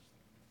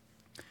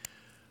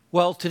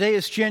Well, today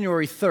is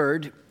January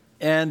 3rd,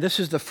 and this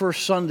is the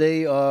first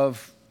Sunday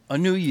of a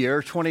new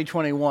year,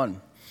 2021.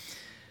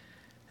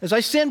 As I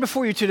stand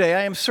before you today,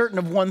 I am certain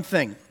of one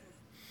thing.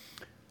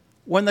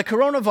 When the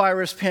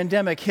coronavirus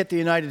pandemic hit the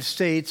United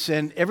States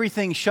and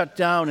everything shut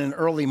down in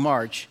early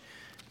March,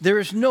 there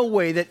is no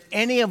way that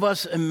any of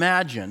us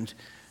imagined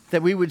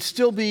that we would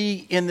still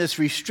be in this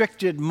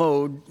restricted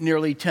mode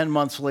nearly 10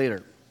 months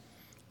later,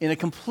 in a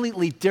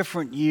completely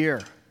different year.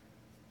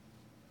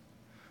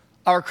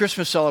 Our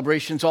Christmas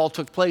celebrations all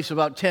took place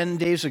about 10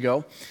 days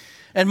ago,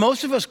 and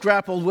most of us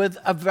grappled with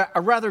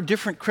a rather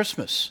different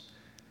Christmas.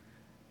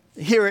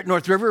 Here at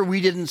North River, we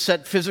didn't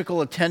set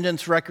physical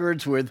attendance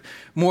records with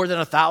more than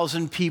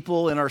 1,000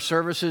 people in our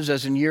services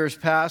as in years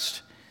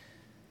past.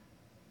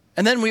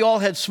 And then we all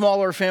had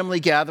smaller family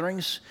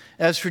gatherings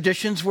as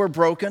traditions were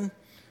broken,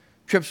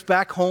 trips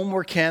back home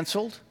were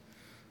canceled.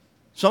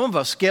 Some of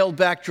us scaled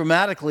back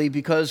dramatically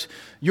because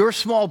your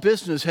small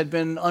business had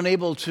been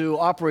unable to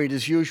operate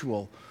as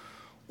usual,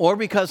 or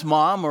because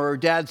mom or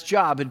dad's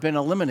job had been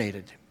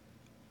eliminated.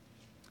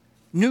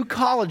 New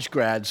college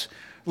grads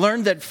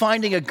learned that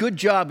finding a good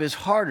job is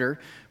harder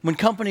when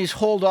companies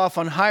hold off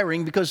on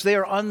hiring because they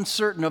are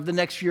uncertain of the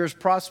next year's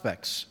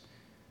prospects.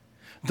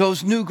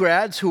 Those new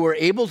grads who were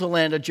able to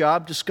land a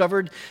job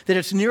discovered that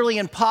it's nearly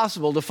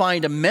impossible to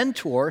find a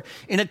mentor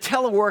in a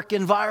telework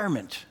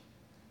environment.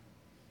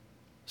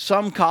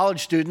 Some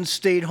college students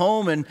stayed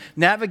home and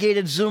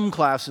navigated Zoom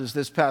classes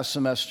this past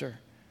semester,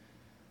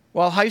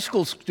 while high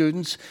school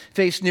students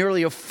face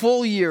nearly a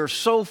full year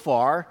so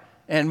far,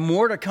 and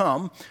more to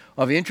come,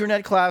 of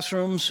internet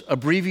classrooms,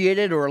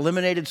 abbreviated or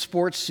eliminated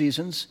sports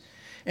seasons,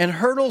 and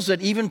hurdles that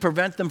even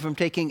prevent them from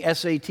taking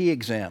SAT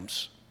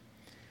exams.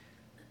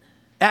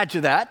 Add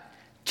to that,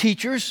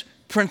 teachers,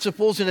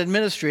 principals, and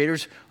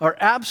administrators are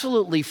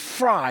absolutely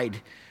fried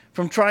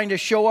from trying to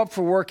show up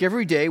for work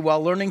every day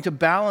while learning to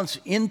balance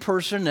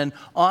in-person and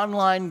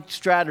online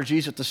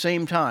strategies at the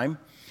same time,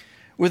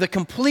 with a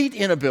complete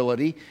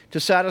inability to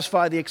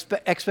satisfy the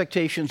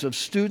expectations of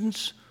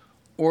students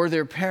or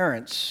their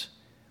parents,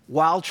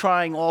 while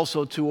trying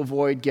also to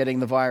avoid getting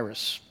the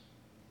virus.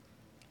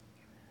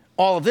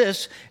 All of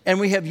this,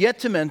 and we have yet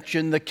to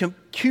mention the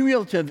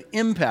cumulative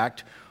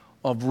impact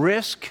of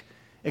risk,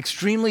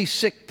 extremely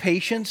sick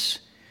patients,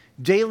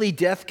 daily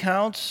death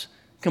counts,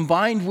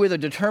 combined with a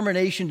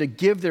determination to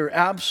give their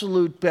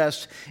absolute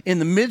best in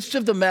the midst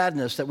of the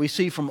madness that we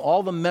see from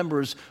all the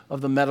members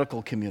of the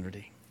medical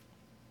community.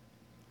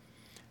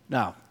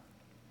 Now,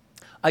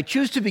 I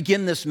choose to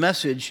begin this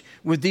message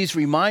with these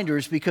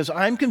reminders because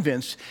I'm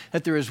convinced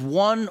that there is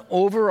one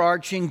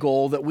overarching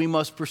goal that we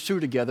must pursue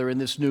together in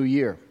this new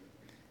year.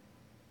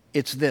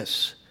 It's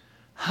this: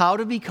 how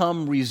to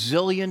become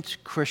resilient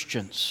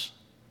Christians.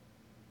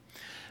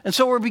 And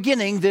so we're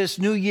beginning this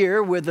new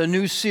year with a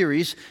new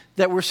series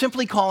that we're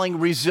simply calling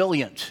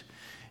Resilient.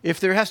 If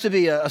there has to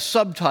be a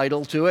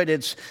subtitle to it,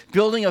 it's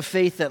Building a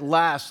Faith That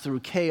Lasts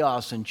Through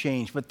Chaos and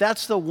Change. But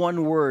that's the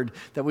one word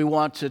that we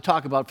want to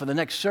talk about for the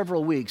next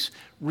several weeks: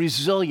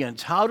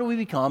 resilient. How do we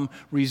become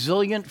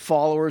resilient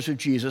followers of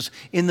Jesus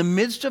in the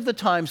midst of the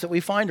times that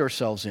we find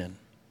ourselves in?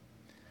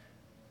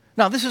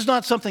 Now, this is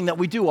not something that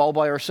we do all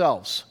by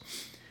ourselves.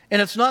 And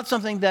it's not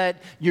something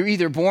that you're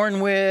either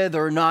born with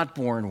or not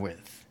born with.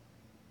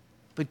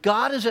 But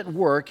God is at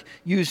work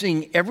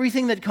using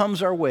everything that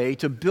comes our way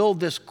to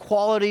build this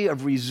quality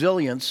of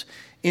resilience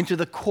into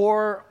the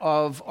core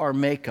of our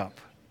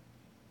makeup.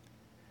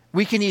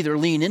 We can either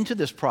lean into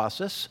this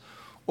process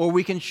or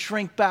we can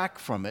shrink back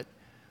from it.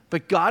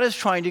 But God is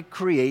trying to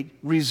create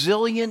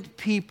resilient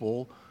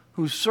people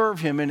who serve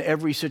Him in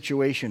every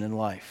situation in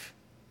life.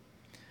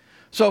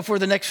 So for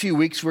the next few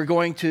weeks, we're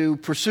going to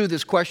pursue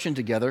this question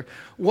together: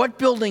 what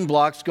building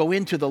blocks go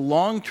into the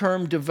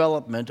long-term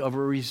development of a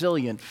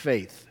resilient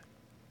faith?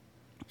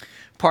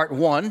 Part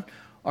 1,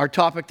 our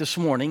topic this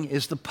morning,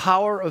 is the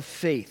power of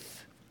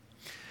faith.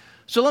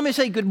 So let me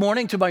say good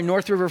morning to my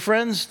North River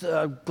friends.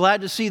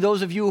 Glad to see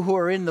those of you who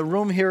are in the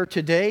room here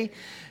today.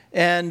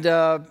 And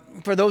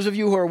for those of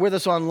you who are with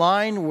us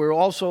online, we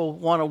also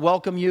want to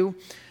welcome you,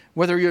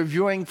 whether you're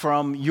viewing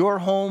from your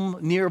home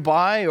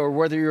nearby or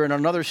whether you're in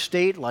another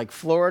state like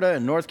Florida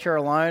and North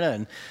Carolina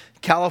and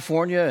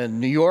California and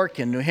New York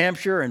and New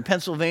Hampshire and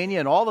Pennsylvania,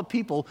 and all the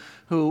people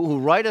who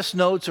write us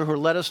notes or who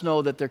let us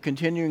know that they're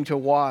continuing to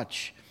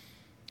watch.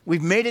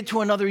 We've made it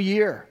to another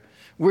year.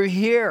 We're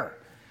here.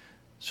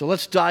 So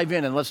let's dive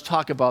in and let's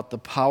talk about the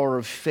power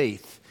of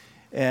faith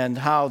and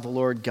how the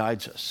Lord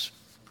guides us.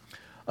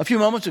 A few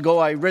moments ago,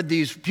 I read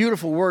these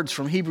beautiful words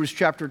from Hebrews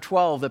chapter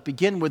 12 that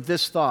begin with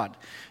this thought: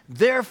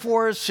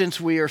 "Therefore,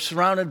 since we are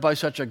surrounded by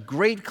such a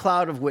great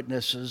cloud of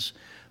witnesses,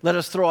 let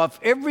us throw off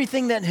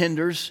everything that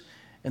hinders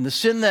and the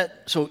sin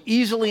that so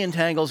easily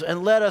entangles,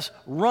 and let us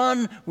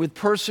run with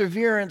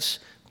perseverance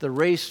the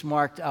race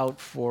marked out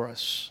for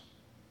us."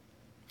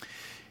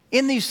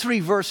 In these 3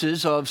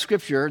 verses of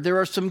Scripture, there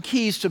are some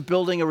keys to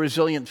building a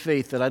resilient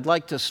faith that I'd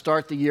like to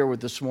start the year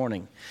with this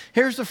morning.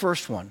 Here's the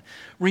first one: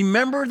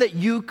 remember that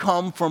you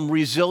come from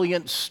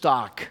resilient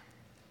stock.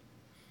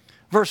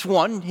 Verse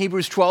 1,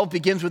 Hebrews 12,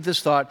 begins with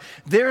this thought: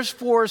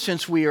 therefore,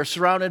 since we are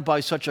surrounded by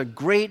such a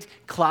great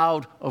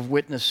cloud of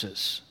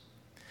witnesses.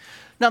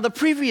 Now, the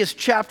previous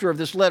chapter of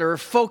this letter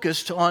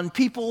focused on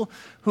people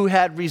who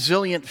had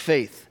resilient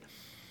faith.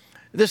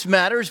 This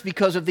matters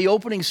because of the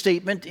opening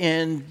statement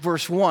in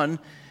verse 1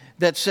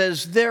 that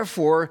says,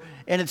 therefore,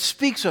 and it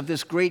speaks of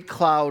this great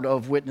cloud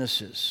of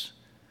witnesses.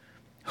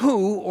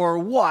 Who or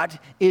what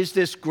is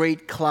this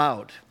great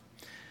cloud?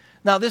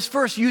 Now, this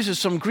verse uses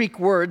some Greek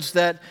words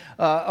that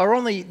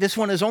this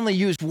one is only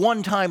used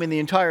one time in the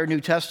entire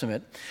New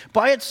Testament.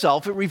 By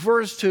itself, it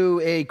refers to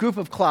a group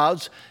of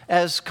clouds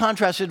as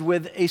contrasted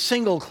with a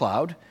single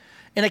cloud.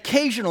 And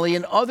occasionally,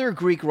 in other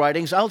Greek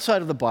writings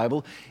outside of the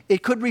Bible,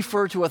 it could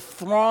refer to a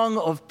throng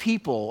of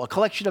people, a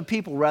collection of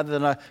people rather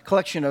than a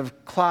collection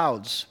of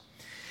clouds.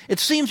 It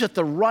seems that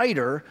the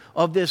writer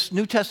of this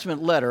New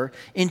Testament letter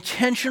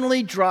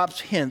intentionally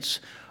drops hints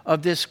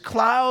of this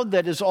cloud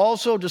that is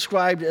also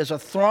described as a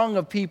throng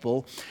of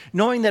people,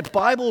 knowing that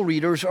Bible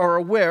readers are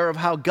aware of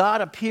how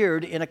God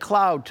appeared in a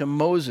cloud to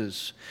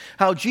Moses,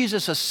 how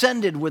Jesus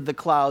ascended with the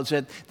clouds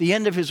at the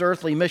end of his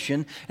earthly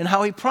mission, and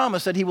how he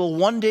promised that he will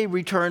one day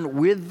return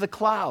with the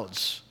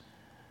clouds.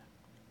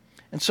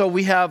 And so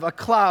we have a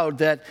cloud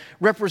that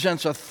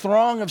represents a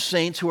throng of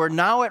saints who are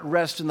now at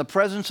rest in the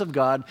presence of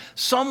God,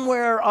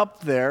 somewhere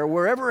up there,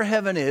 wherever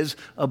heaven is,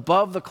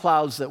 above the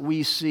clouds that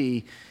we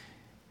see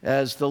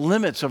as the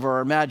limits of our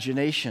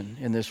imagination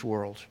in this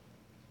world.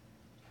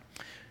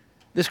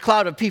 This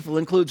cloud of people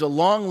includes a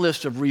long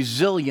list of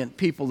resilient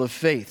people of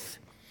faith.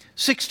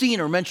 16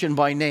 are mentioned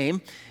by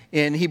name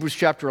in Hebrews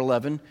chapter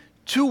 11,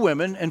 2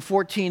 women and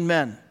 14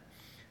 men.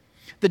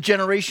 The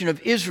generation of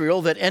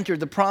Israel that entered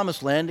the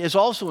promised land is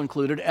also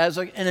included as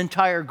an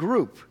entire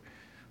group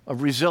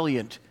of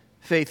resilient,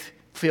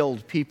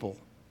 faith-filled people,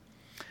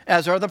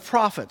 as are the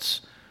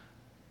prophets,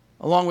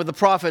 along with the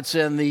prophets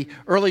and the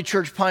early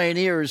church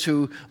pioneers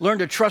who learned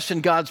to trust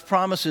in God's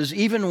promises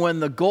even when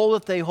the goal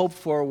that they hoped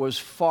for was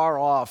far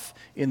off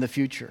in the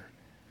future.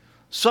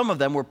 Some of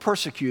them were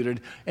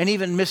persecuted and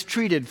even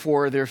mistreated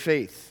for their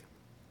faith.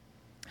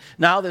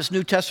 Now, this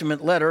New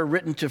Testament letter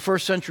written to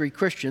first century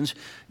Christians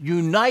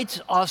unites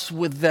us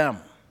with them.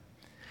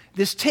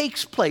 This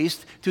takes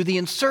place through the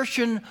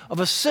insertion of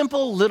a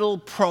simple little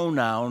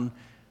pronoun,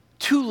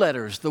 2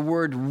 letters, the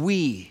word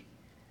we.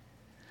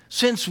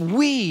 Since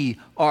we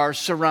are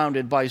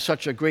surrounded by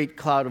such a great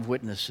cloud of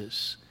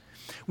witnesses.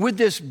 With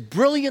this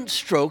brilliant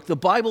stroke, the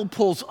Bible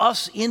pulls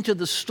us into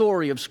the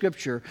story of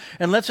Scripture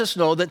and lets us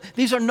know that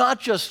these are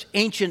not just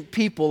ancient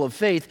people of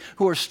faith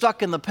who are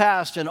stuck in the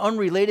past and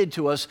unrelated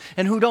to us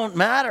and who don't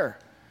matter.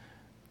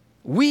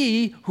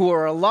 We who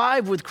are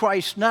alive with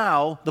Christ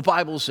now, the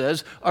Bible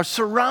says, are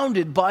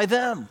surrounded by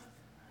them.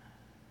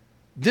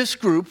 This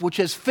group, which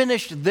has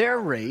finished their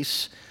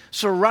race,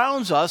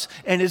 surrounds us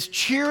and is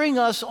cheering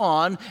us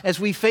on as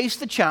we face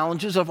the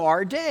challenges of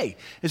our day,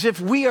 as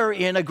if we are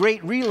in a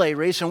great relay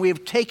race and we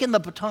have taken the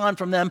baton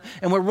from them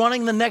and we're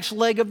running the next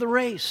leg of the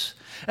race.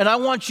 And I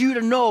want you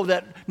to know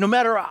that no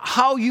matter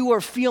how you are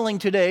feeling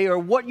today or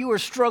what you are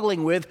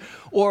struggling with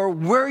or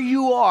where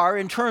you are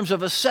in terms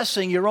of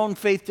assessing your own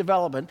faith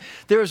development,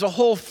 there is a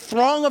whole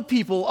throng of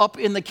people up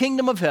in the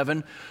kingdom of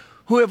heaven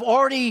who have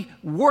already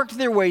worked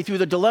their way through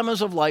the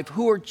dilemmas of life,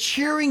 who are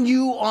cheering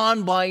you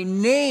on by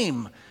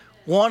name,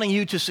 wanting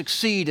you to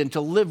succeed and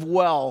to live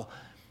well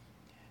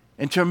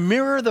and to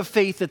mirror the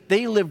faith that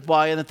they live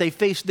by and that they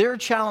face their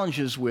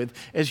challenges with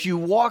as you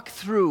walk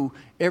through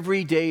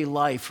everyday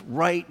life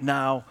right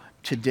now,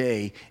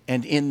 today,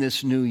 and in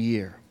this new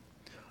year.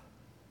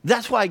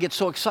 That's why I get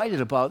so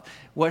excited about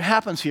what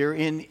happens here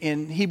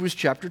in Hebrews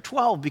chapter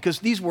 12, because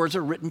these words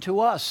are written to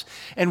us.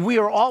 And we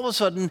are all of a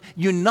sudden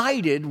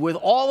united with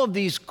all of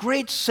these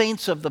great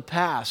saints of the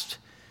past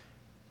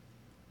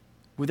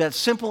with that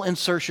simple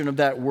insertion of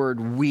that word,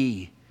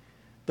 we.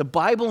 The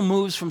Bible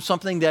moves from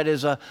something that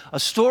is a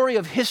story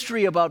of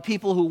history about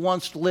people who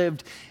once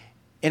lived,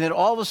 and it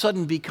all of a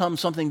sudden becomes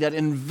something that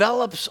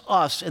envelops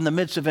us in the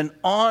midst of an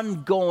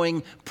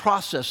ongoing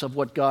process of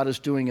what God is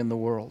doing in the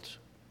world.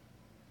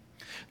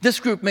 This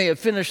group may have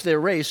finished their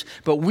race,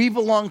 but we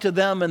belong to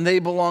them and they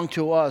belong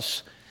to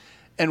us,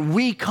 and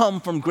we come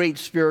from great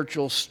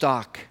spiritual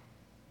stock.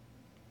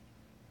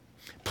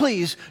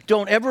 Please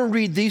don't ever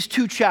read these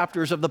 2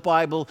 chapters of the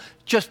Bible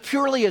just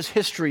purely as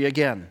history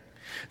again.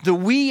 The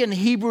we in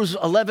Hebrews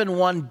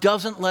 11:1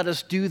 doesn't let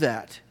us do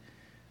that.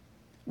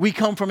 We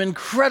come from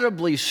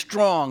incredibly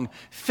strong,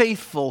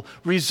 faithful,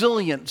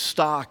 resilient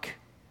stock.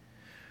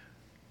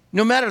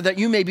 No matter that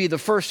you may be the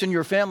first in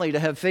your family to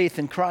have faith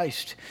in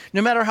Christ,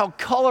 no matter how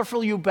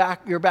colorful your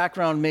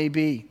background may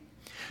be,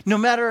 no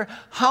matter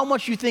how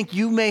much you think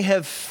you may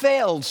have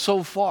failed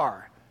so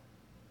far,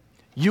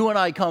 you and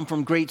I come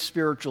from great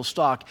spiritual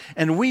stock,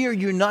 and we are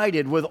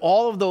united with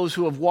all of those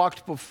who have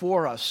walked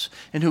before us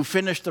and who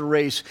finished the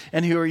race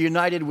and who are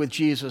united with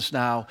Jesus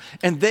now.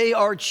 And they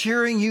are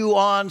cheering you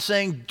on,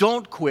 saying,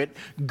 don't quit,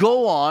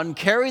 go on,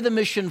 carry the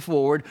mission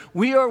forward.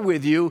 We are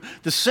with you.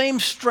 The same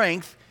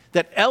strength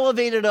that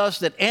elevated us,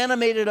 that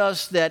animated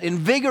us, that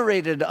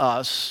invigorated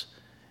us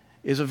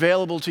is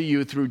available to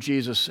you through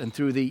Jesus and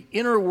through the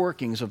inner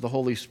workings of the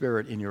Holy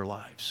Spirit in your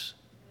lives.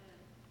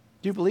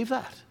 Do you believe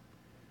that?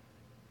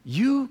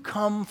 You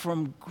come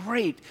from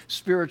great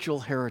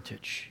spiritual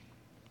heritage.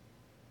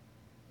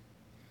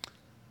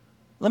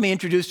 Let me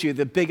introduce to you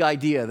the big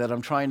idea that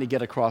I'm trying to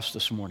get across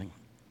this morning.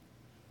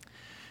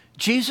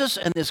 Jesus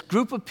and this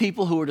group of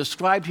people who are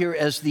described here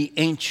as the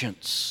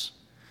ancients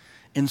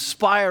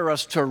inspire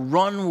us to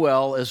run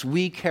well as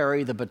we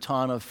carry the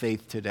baton of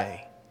faith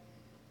today.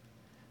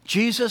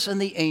 Jesus and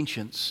the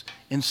ancients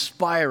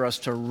inspire us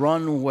to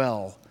run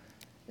well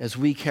as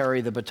we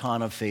carry the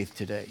baton of faith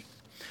today.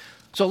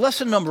 So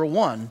lesson number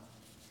 1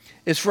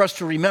 is for us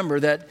to remember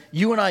that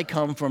you and I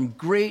come from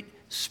great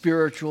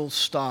spiritual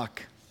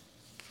stock.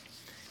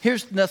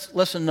 Here's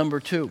lesson number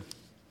 2.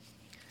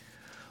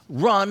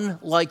 Run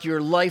like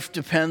your life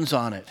depends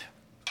on it.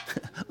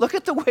 Look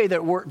at the way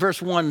that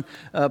verse 1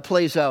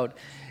 plays out.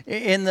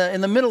 In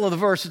the middle of the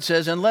verse it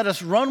says, "And let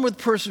us run with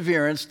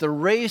perseverance the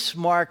race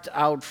marked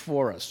out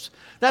for us."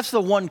 That's the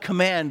one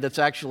command that's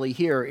actually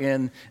here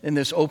in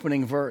this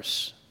opening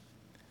verse.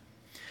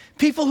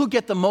 People who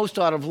get the most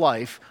out of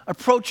life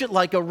approach it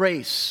like a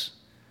race.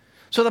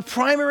 So the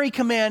primary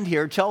command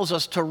here tells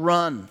us to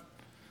run.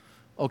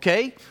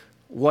 Okay?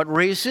 What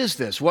race is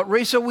this? What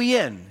race are we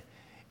in?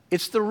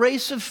 It's the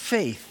race of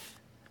faith.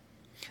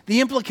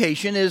 The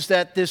implication is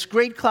that this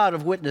great cloud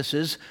of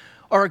witnesses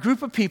are a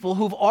group of people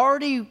who've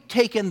already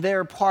taken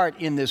their part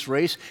in this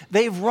race.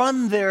 They've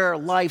run their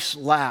life's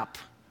lap,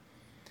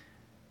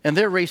 and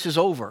their race is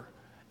over.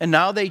 And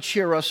now they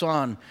cheer us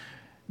on.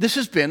 This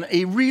has been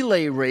a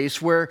relay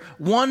race where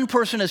one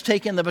person has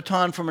taken the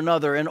baton from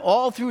another, and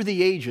all through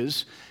the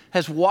ages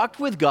has walked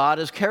with God,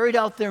 has carried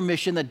out their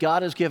mission that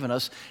God has given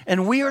us,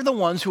 and we are the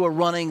ones who are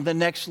running the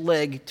next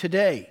leg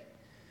today.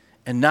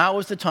 And now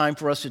is the time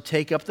for us to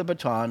take up the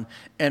baton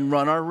and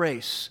run our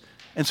race.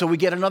 And so we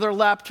get another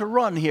lap to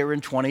run here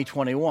in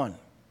 2021.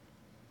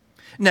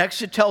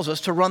 Next, it tells us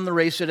to run the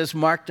race that is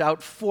marked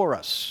out for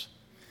us.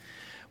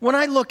 When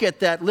I look at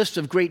that list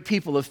of great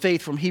people of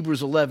faith from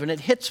Hebrews 11,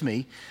 it hits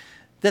me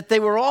that they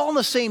were all on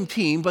the same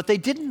team, but they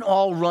didn't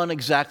all run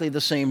exactly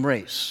the same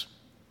race.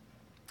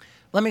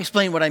 Let me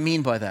explain what I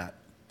mean by that.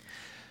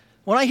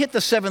 When I hit the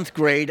 7th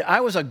grade,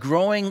 I was a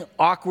growing,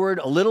 awkward,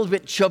 a little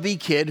bit chubby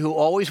kid who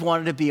always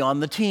wanted to be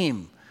on the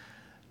team.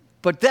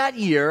 But that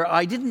year,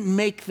 I didn't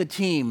make the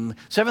team.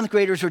 7th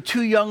graders were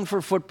too young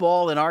for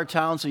football in our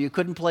town, so you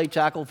couldn't play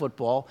tackle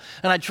football.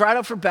 And I tried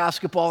out for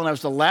basketball, and I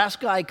was the last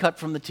guy cut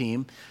from the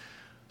team.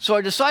 So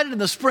I decided in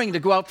the spring to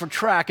go out for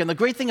track, and the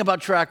great thing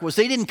about track was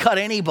they didn't cut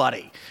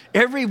anybody.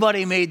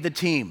 Everybody made the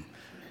team.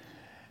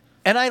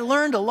 And I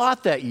learned a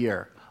lot that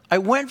year. I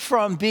went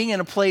from being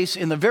in a place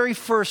in the very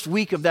first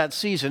week of that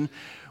season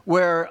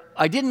where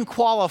I didn't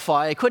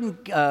qualify, I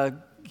couldn't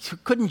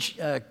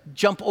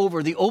jump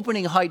over the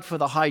opening height for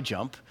the high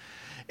jump,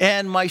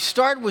 and my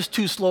start was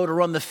too slow to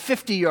run the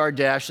 50-yard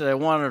dash that I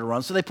wanted to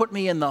run, so they put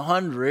me in the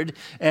 100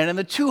 and in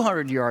the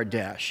 200-yard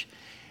dash.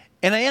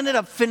 And I ended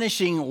up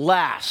finishing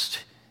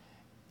last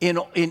in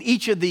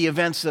each of the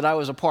events that I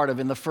was a part of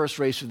in the first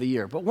race of the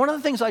year. But one of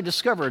the things I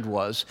discovered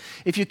was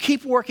if you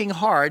keep working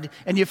hard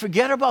and you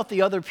forget about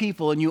the other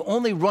people and you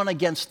only run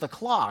against the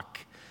clock,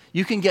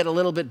 you can get a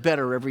little bit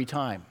better every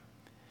time.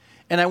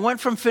 And I went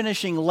from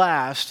finishing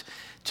last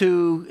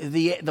to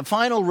the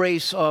final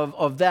race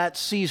of that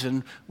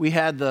season. We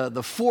had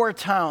the four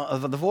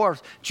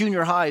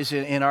junior highs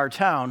in our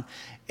town,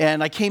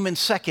 and I came in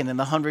second in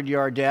the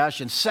 100-yard dash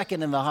and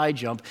second in the high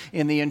jump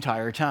in the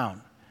entire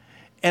town.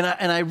 And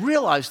I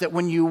realized that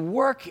when you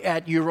work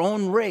at your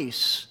own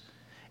race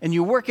and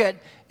you work at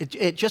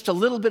it just a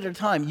little bit at a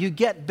time, you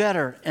get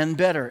better and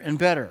better and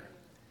better.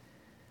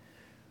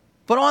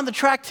 But on the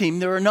track team,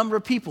 there are a number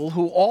of people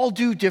who all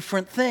do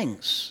different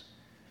things.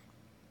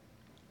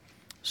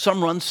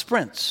 Some run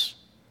sprints.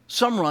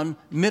 Some run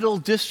middle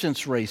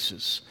distance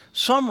races.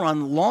 Some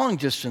run long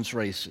distance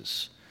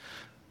races.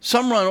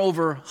 Some run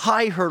over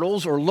high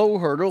hurdles or low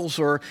hurdles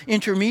or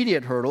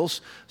intermediate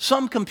hurdles.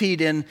 Some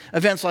compete in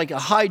events like a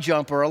high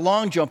jump or a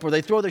long jump, or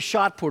they throw the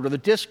shot put or the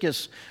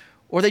discus,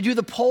 or they do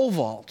the pole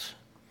vault.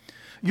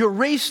 Your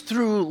race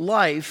through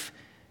life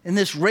in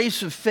this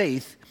race of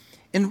faith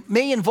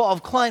may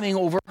involve climbing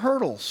over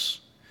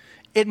hurdles.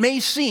 It may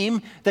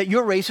seem that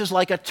your race is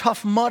like a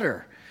Tough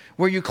Mudder,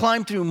 where you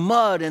climb through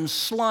mud and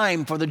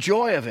slime for the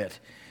joy of it.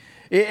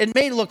 It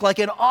may look like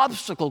an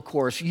obstacle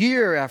course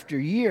year after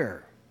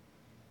year.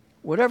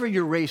 Whatever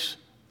your race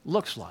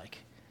looks like,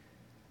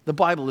 the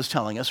Bible is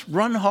telling us,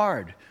 run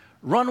hard,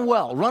 run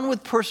well, run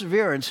with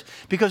perseverance,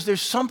 because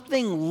there's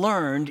something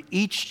learned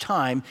each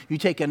time you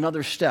take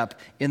another step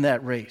in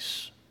that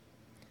race.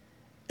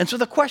 And so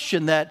the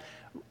question that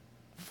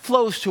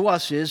flows to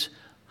us is,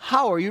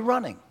 how are you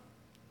running?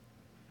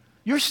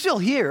 You're still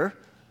here.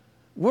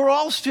 We're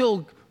all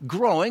still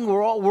growing.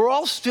 We're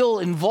all still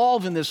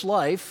involved in this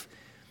life.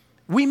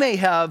 We may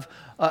have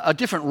a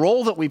different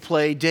role that we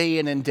play day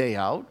in and day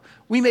out.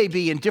 We may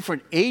be in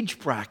different age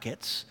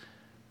brackets,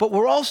 but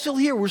we're all still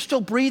here. We're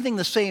still breathing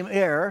the same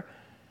air,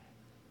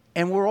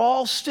 and we're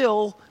all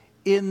still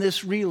in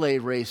this relay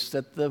race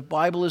that the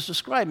Bible is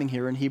describing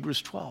here in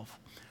Hebrews 12.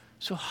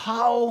 So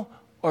how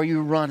are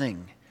you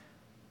running?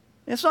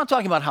 It's not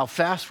talking about how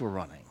fast we're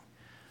running,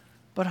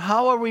 but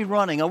how are we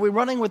running? Are we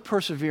running with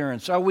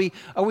perseverance? Are we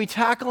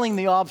tackling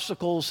the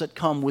obstacles that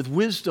come with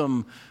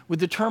wisdom, with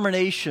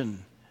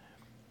determination?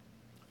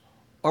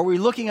 Are we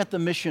looking at the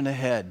mission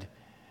ahead?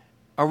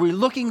 Are we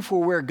looking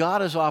for where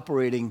God is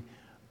operating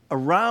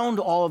around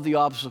all of the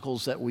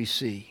obstacles that we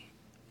see?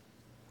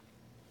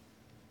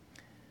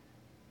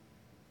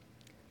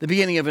 The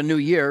beginning of a new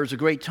year is a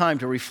great time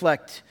to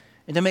reflect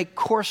and to make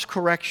course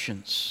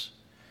corrections.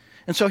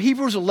 And so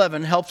Hebrews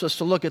 11 helps us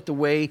to look at the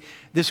way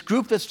this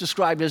group that's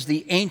described as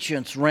the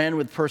ancients ran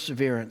with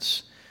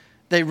perseverance.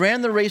 They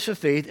ran the race of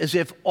faith as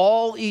if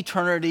all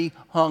eternity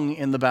hung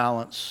in the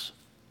balance.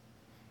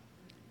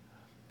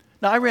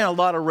 Now, I ran a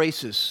lot of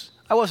races.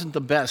 I wasn't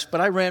the best,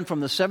 but I ran from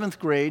the 7th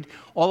grade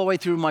all the way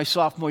through my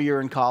sophomore year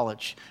in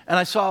college. And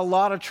I saw a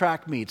lot of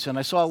track meets, and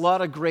I saw a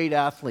lot of great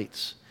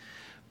athletes.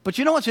 But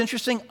you know what's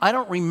interesting? I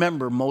don't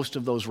remember most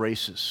of those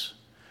races.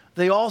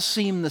 They all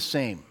seem the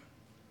same.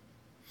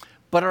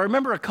 But I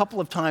remember a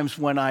couple of times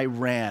when I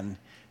ran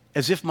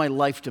as if my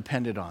life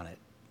depended on it.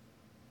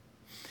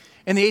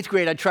 In the 8th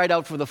grade, I tried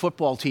out for the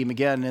football team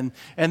again,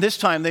 and this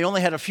time they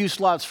only had a few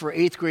slots for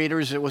 8th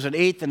graders. It was an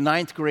 8th and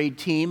 9th grade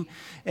team,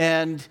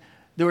 and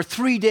there were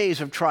 3 days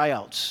of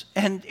tryouts,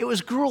 and it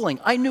was grueling.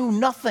 I knew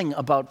nothing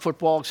about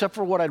football except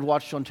for what I'd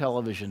watched on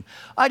television.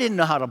 I didn't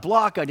know how to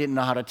block, I didn't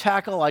know how to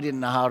tackle, I didn't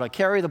know how to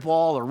carry the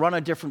ball or run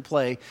a different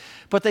play,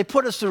 but they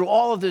put us through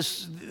all of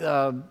these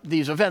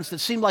events that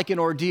seemed like an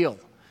ordeal.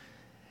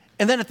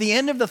 And then at the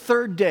end of the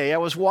 3rd day, I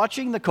was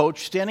watching the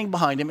coach standing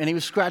behind him, and he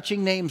was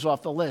scratching names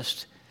off the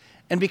list.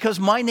 And because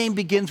my name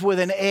begins with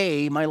an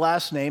A, my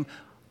last name,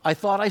 I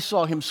thought I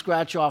saw him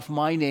scratch off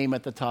my name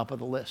at the top of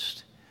the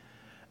list.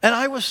 And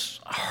I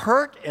was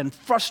hurt and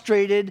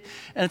frustrated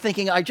and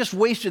thinking, I just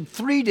wasted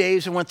 3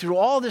 days and went through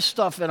all this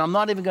stuff, and I'm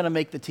not even going to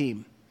make the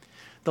team.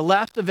 The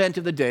last event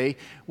of the day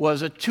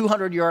was a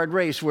 200-yard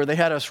race where they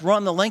had us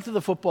run the length of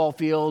the football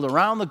field,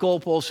 around the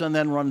goalpost, and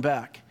then run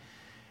back.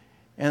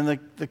 And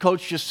the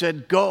coach just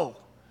said, go.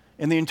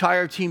 And the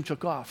entire team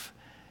took off.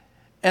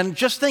 And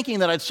just thinking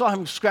that I saw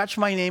him scratch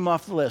my name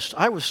off the list,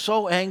 I was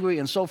so angry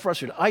and so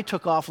frustrated. I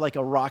took off like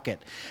a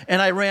rocket.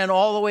 And I ran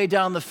all the way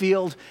down the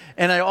field.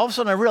 And all of a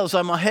sudden I realized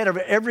I'm ahead of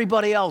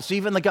everybody else,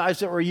 even the guys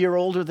that were a year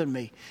older than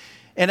me.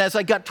 And as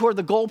I got toward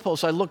the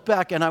goalpost, I looked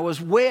back and I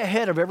was way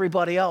ahead of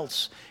everybody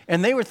else.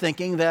 And they were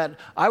thinking that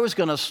I was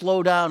going to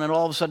slow down and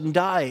all of a sudden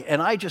die.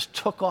 And I just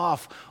took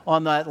off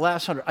on that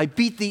last 100. I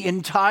beat the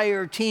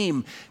entire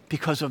team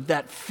because of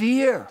that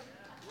fear.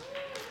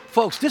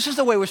 Folks, this is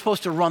the way we're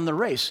supposed to run the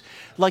race.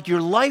 Like your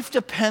life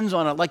depends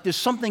on it. Like there's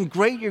something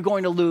great you're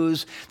going to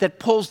lose that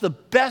pulls the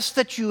best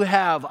that you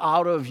have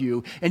out of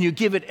you, and you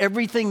give it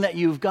everything that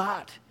you've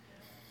got.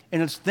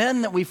 And it's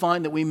then that we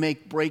find that we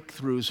make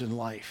breakthroughs in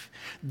life.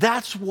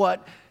 That's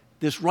what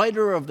this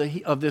writer of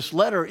this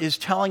letter is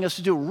telling us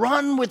to do.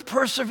 Run with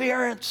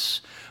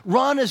perseverance.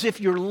 Run as if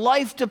your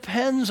life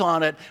depends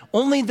on it.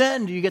 Only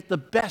then do you get the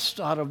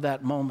best out of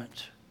that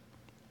moment.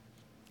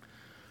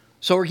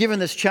 So we're given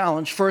this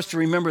challenge, first, to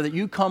remember that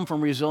you come from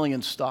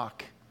resilient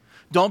stock.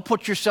 Don't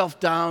put yourself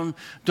down.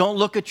 Don't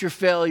look at your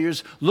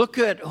failures. Look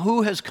at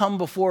who has come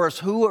before us,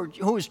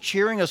 who is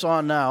cheering us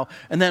on now,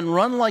 and then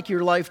run like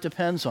your life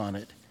depends on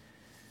it.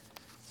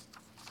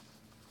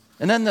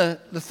 And then the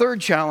third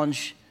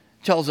challenge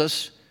tells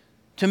us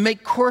to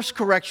make course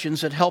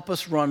corrections that help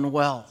us run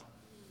well.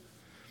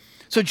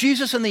 So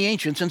Jesus and the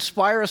ancients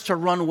inspire us to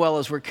run well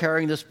as we're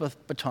carrying this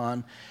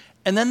baton,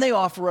 and then they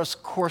offer us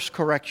course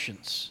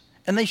corrections.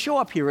 And they show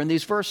up here in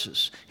these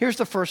verses. Here's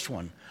the first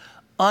one,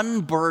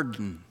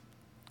 unburden.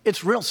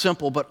 It's real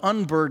simple, but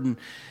unburden.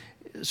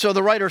 So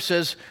the writer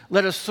says,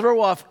 let us throw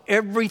off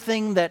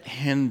everything that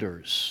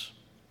hinders.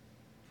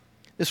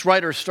 This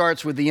writer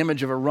starts with the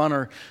image of a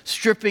runner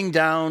stripping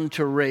down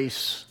to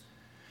race.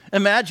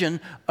 Imagine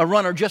a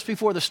runner just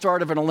before the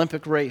start of an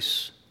Olympic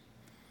race.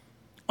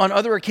 On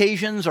other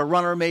occasions, a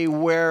runner may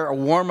wear a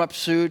warm-up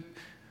suit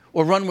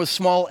or run with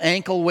small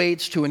ankle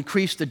weights to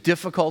increase the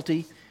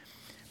difficulty.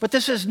 But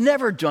this is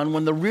never done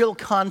when the real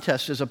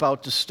contest is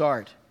about to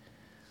start.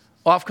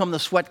 Off come the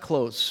sweat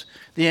clothes,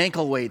 the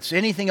ankle weights,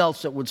 anything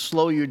else that would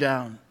slow you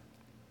down.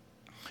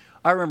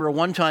 I remember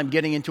one time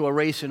getting into a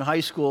race in high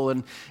school,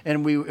 and it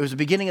was the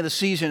beginning of the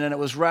season, and it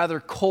was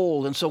rather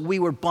cold, and so we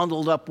were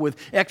bundled up with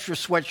extra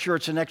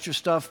sweatshirts and extra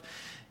stuff.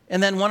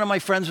 And then one of my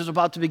friends was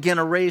about to begin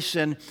a race,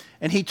 and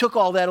he took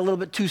all that a little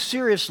bit too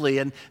seriously,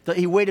 and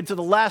he waited to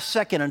the last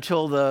second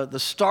until the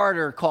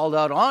starter called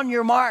out, on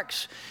your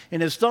marks,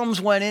 and his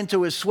thumbs went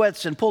into his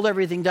sweats and pulled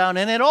everything down,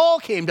 and it all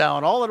came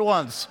down all at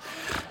once.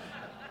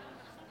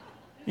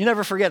 You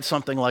never forget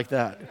something like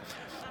that.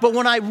 But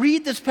when I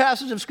read this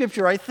passage of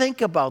Scripture, I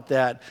think about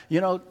that.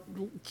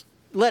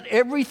 Let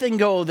everything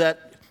go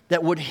that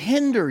would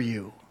hinder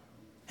you.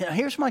 Now,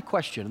 here's my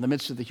question in the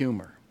midst of the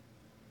humor.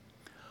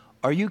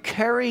 Are you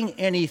carrying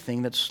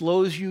anything that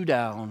slows you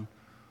down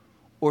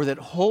or that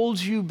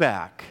holds you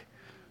back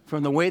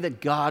from the way that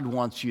God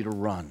wants you to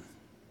run?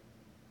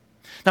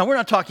 Now, we're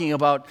not talking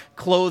about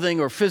clothing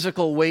or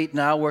physical weight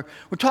now. We're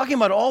talking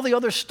about all the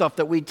other stuff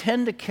that we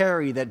tend to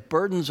carry that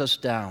burdens us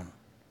down.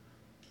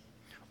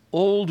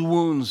 Old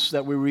wounds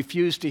that we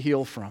refuse to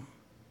heal from.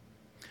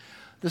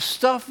 The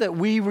stuff that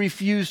we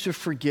refuse to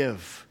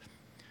forgive,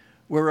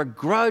 where a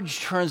grudge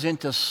turns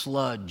into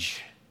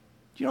sludge.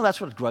 Do you know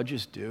that's what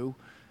grudges do?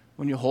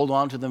 When you hold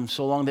on to them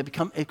so long, it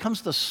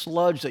becomes the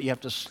sludge that you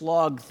have to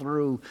slog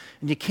through,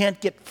 and you can't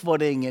get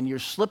footing, and you're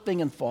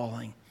slipping and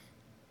falling.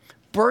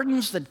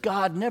 Burdens that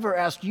God never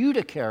asked you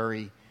to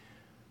carry,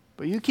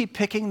 but you keep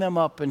picking them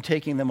up and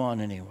taking them on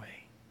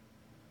anyway.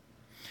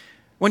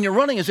 When you're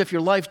running as if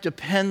your life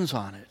depends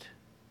on it,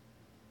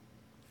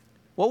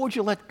 what would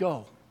you let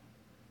go?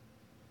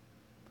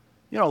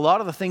 You know, a lot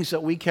of the things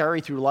that we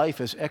carry through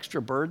life as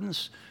extra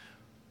burdens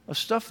are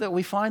stuff that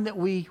we find that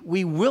we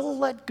will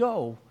let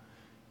go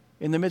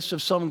in the midst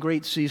of some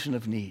great season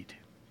of need.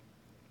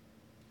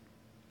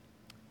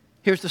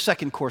 Here's the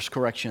second course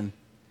correction.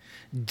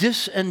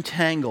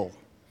 Disentangle.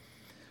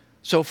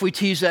 So if we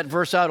tease that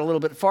verse out a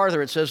little bit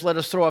farther, it says, let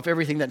us throw off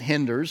everything that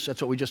hinders.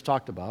 That's what we just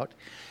talked about.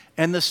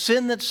 And the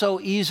sin that so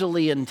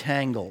easily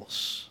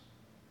entangles.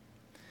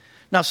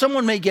 Now,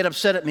 someone may get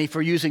upset at me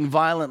for using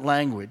violent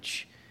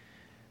language.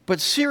 But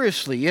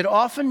seriously, it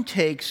often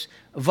takes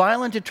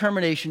violent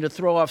determination to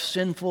throw off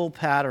sinful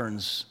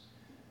patterns.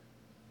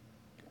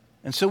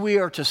 And so we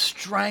are to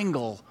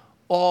strangle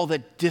all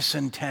that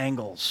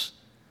disentangles,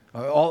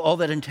 all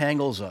that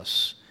entangles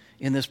us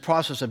in this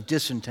process of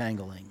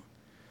disentangling.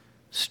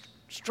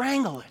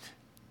 Strangle it.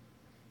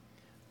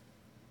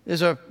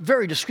 There's a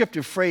very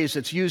descriptive phrase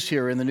that's used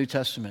here in the New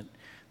Testament.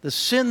 The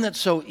sin that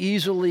so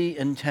easily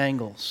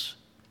entangles.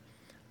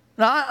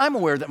 Now, I'm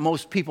aware that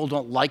most people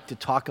don't like to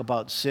talk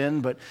about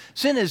sin, but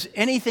sin is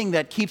anything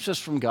that keeps us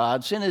from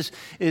God. Sin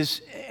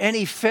is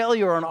any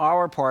failure on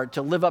our part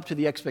to live up to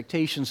the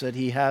expectations that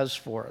He has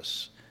for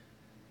us.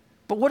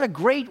 But what a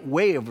great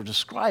way of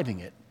describing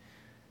it.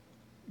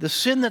 The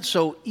sin that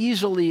so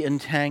easily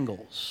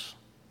entangles.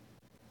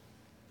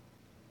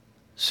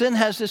 Sin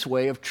has this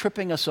way of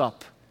tripping us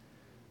up,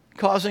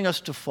 causing us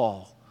to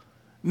fall,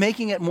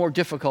 making it more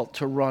difficult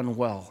to run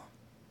well.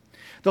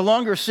 The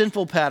longer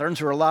sinful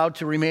patterns are allowed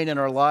to remain in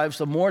our lives,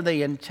 the more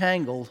they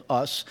entangle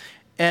us,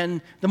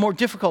 and the more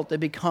difficult they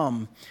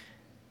become,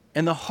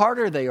 and the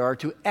harder they are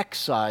to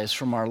excise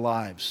from our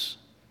lives.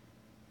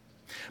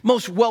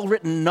 Most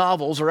well-written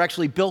novels are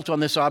actually built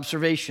on this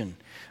observation.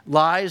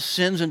 Lies,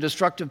 sins, and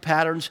destructive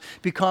patterns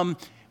become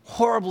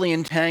horribly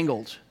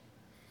entangled.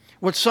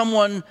 What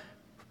someone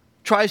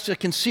tries to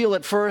conceal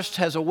at first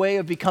has a way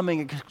of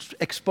becoming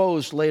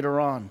exposed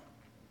later on.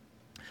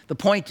 The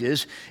point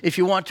is, if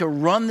you want to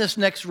run this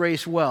next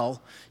race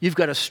well, you've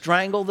got to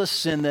strangle the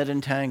sin that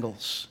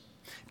entangles.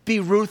 Be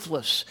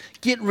ruthless.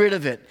 Get rid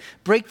of it.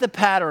 Break the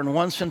pattern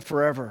once and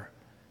forever.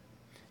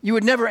 You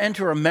would never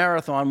enter a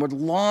marathon with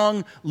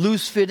long,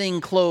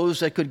 loose-fitting clothes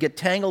that could get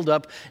tangled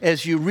up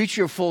as you reach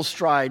your full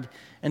stride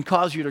and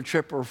cause you to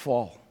trip or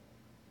fall.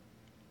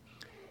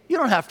 You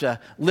don't have to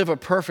live a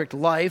perfect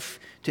life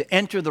to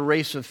enter the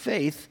race of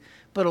faith,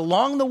 but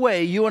along the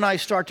way, you and I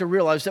start to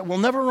realize that we'll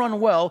never run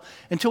well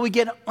until we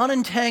get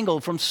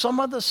unentangled from some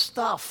of the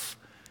stuff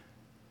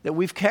that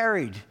we've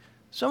carried,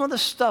 some of the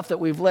stuff that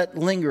we've let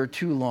linger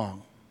too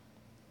long.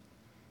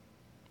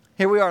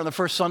 Here we are on the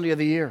first Sunday of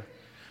the year.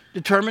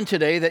 Determine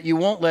today that you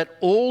won't let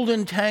old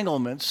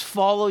entanglements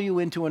follow you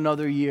into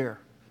another year.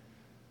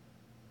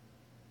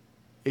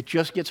 It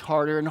just gets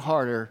harder and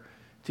harder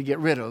to get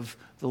rid of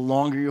the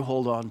longer you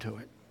hold on to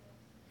it.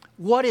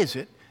 What is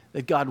it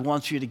that God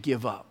wants you to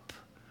give up?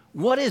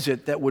 What is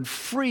it that would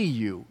free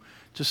you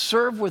to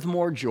serve with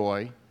more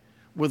joy,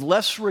 with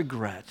less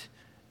regret,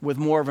 with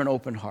more of an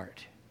open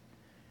heart?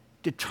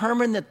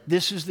 Determine that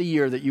this is the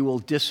year that you will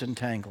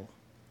disentangle.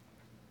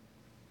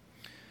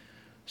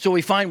 So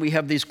we find we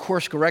have these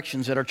course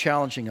corrections that are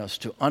challenging us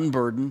to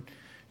unburden,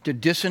 to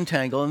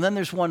disentangle, and then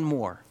there's one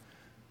more,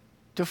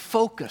 to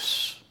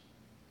focus.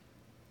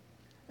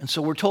 And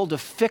so we're told to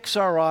fix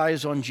our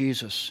eyes on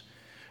Jesus.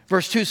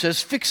 Verse 2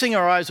 says, fixing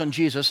our eyes on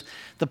Jesus,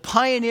 the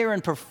pioneer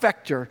and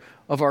perfecter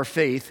of our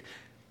faith,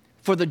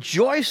 for the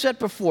joy set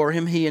before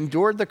him, he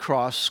endured the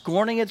cross,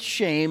 scorning its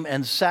shame,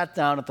 and sat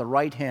down at the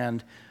right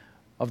hand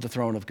of the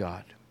throne of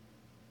God.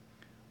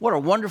 What a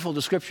wonderful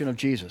description of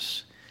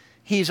Jesus.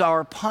 He's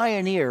our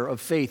pioneer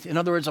of faith. In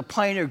other words, a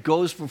pioneer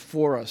goes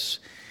before us.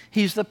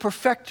 He's the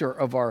perfecter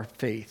of our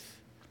faith.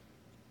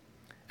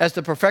 As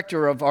the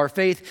perfecter of our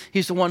faith,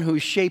 he's the one who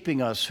is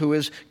shaping us, who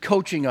is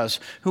coaching us,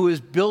 who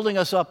is building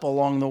us up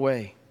along the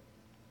way.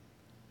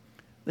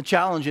 The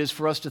challenge is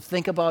for us to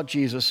think about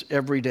Jesus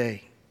every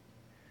day.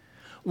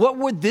 What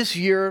would this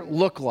year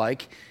look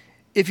like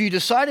if you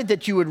decided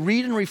that you would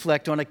read and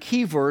reflect on a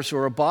key verse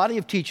or a body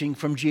of teaching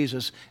from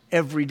Jesus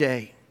every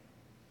day?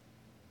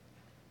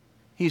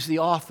 He's the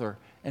author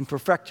and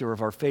perfecter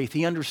of our faith.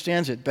 He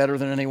understands it better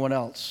than anyone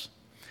else.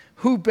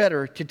 Who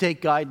better to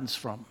take guidance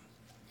from?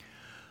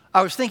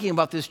 I was thinking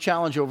about this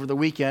challenge over the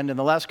weekend, and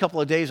the last couple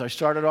of days I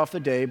started off the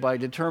day by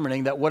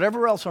determining that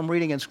whatever else I'm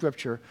reading in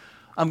Scripture,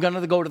 I'm going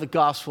to go to the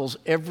Gospels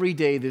every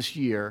day this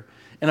year,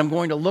 and I'm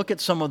going to look at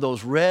some of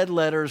those red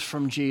letters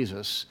from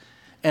Jesus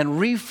and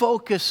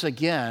refocus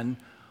again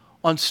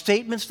on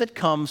statements that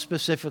come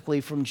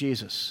specifically from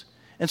Jesus.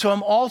 And so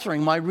I'm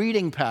altering my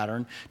reading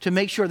pattern to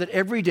make sure that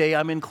every day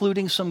I'm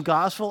including some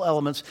gospel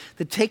elements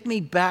that take me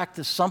back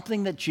to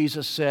something that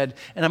Jesus said,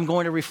 and I'm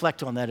going to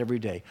reflect on that every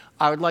day.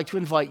 I would like to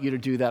invite you to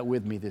do that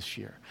with me this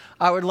year.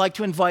 I would like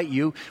to invite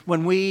you,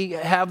 when we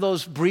have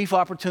those brief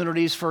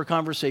opportunities for a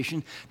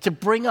conversation, to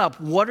bring up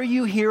what are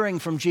you hearing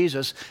from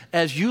Jesus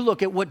as you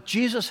look at what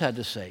Jesus had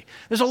to say.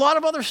 There's a lot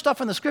of other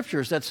stuff in the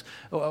Scriptures that's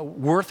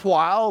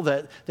worthwhile,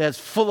 that's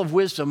full of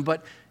wisdom,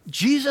 but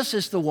Jesus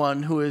is the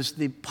one who is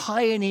the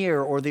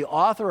pioneer or the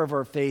author of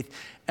our faith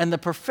and the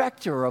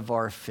perfecter of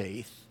our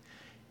faith.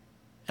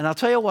 And I'll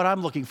tell you what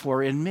I'm looking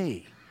for in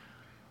me.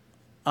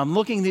 I'm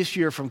looking this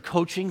year from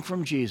coaching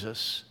from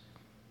Jesus,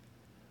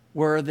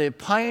 where the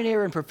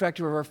pioneer and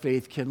perfecter of our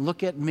faith can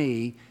look at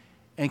me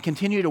and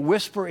continue to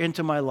whisper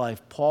into my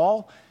life,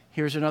 Paul,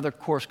 here's another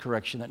course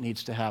correction that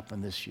needs to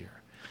happen this year.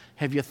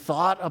 Have you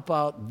thought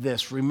about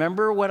this?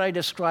 Remember when I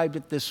described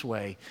it this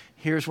way?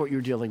 Here's what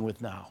you're dealing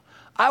with now.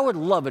 I would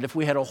love it if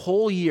we had a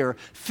whole year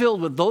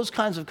filled with those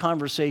kinds of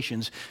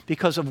conversations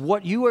because of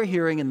what you are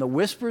hearing in the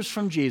whispers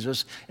from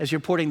Jesus as you're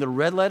putting the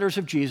red letters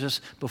of Jesus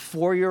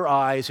before your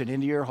eyes and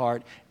into your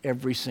heart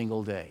every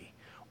single day.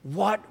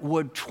 What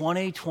would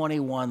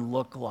 2021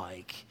 look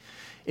like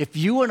if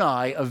you and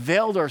I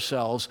availed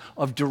ourselves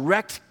of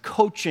direct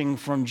coaching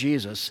from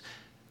Jesus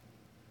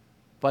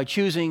by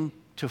choosing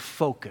to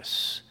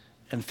focus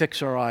and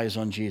fix our eyes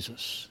on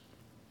Jesus?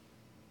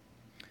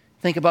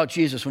 Think about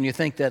Jesus when you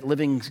think that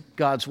living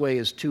God's way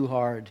is too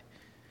hard.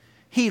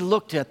 He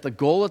looked at the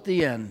goal at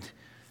the end,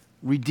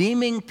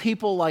 redeeming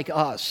people like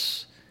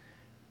us,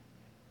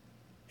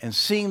 and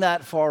seeing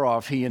that far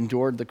off, he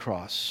endured the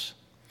cross.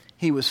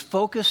 He was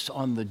focused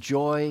on the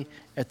joy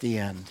at the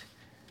end.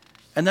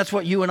 And that's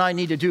what you and I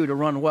need to do to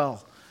run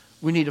well.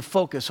 We need to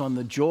focus on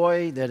the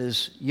joy that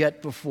is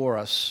yet before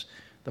us.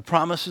 The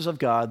promises of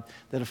God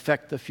that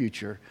affect the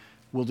future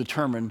will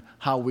determine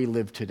how we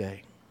live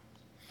today.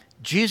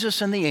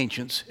 Jesus and the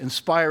ancients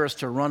inspire us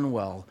to run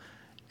well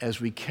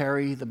as we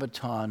carry the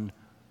baton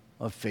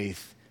of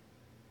faith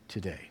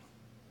today.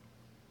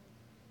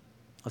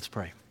 Let's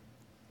pray.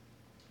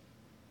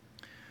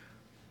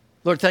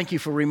 Lord, thank you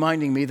for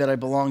reminding me that I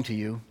belong to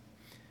you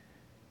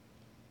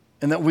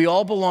and that we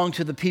all belong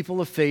to the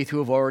people of faith who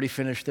have already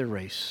finished their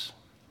race.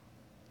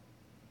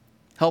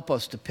 Help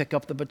us to pick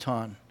up the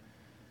baton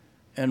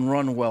and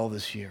run well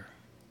this year.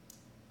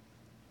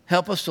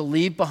 Help us to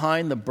leave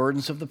behind the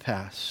burdens of the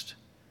past.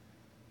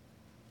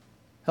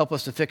 Help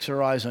us to fix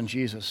our eyes on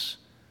Jesus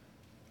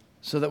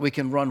so that we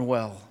can run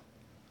well,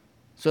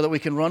 so that we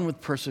can run with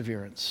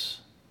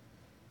perseverance,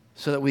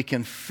 so that we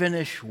can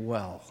finish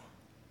well.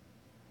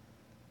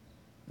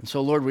 And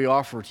so, Lord, we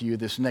offer to you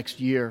this next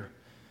year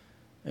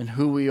and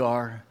who we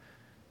are.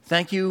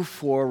 Thank you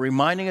for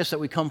reminding us that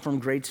we come from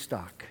great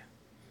stock.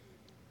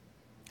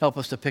 Help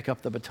us to pick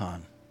up the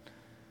baton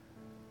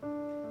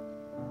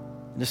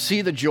and to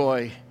see the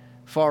joy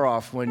far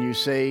off when you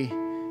say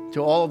to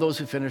all of those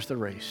who finish the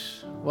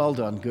race, well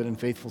done, good and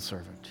faithful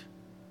servant.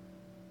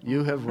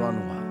 You have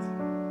run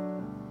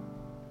well.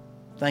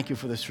 Thank you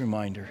for this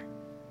reminder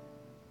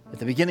at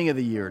the beginning of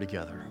the year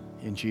together.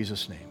 In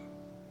Jesus' name,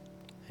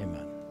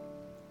 amen.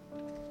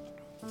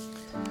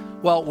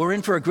 Well, we're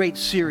in for a great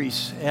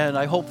series, and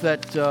I hope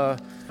that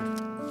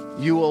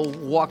you will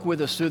walk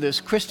with us through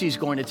this. Christy's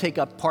going to take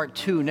up part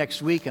 2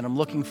 next week, and I'm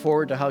looking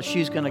forward to how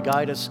she's going to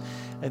guide us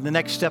in the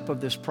next step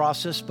of this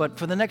process. But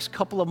for the next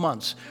couple of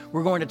months,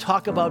 we're going to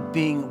talk about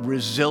being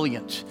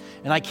resilient.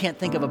 And I can't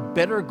think of a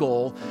better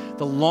goal.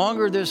 The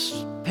longer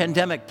this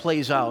pandemic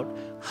plays out,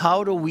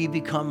 how do we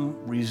become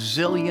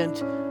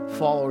resilient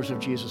followers of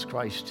Jesus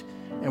Christ?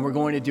 And we're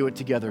going to do it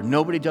together.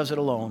 Nobody does it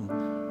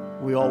alone.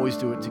 We always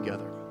do it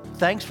together.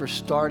 Thanks for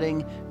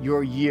starting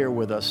your year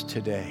with us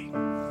today.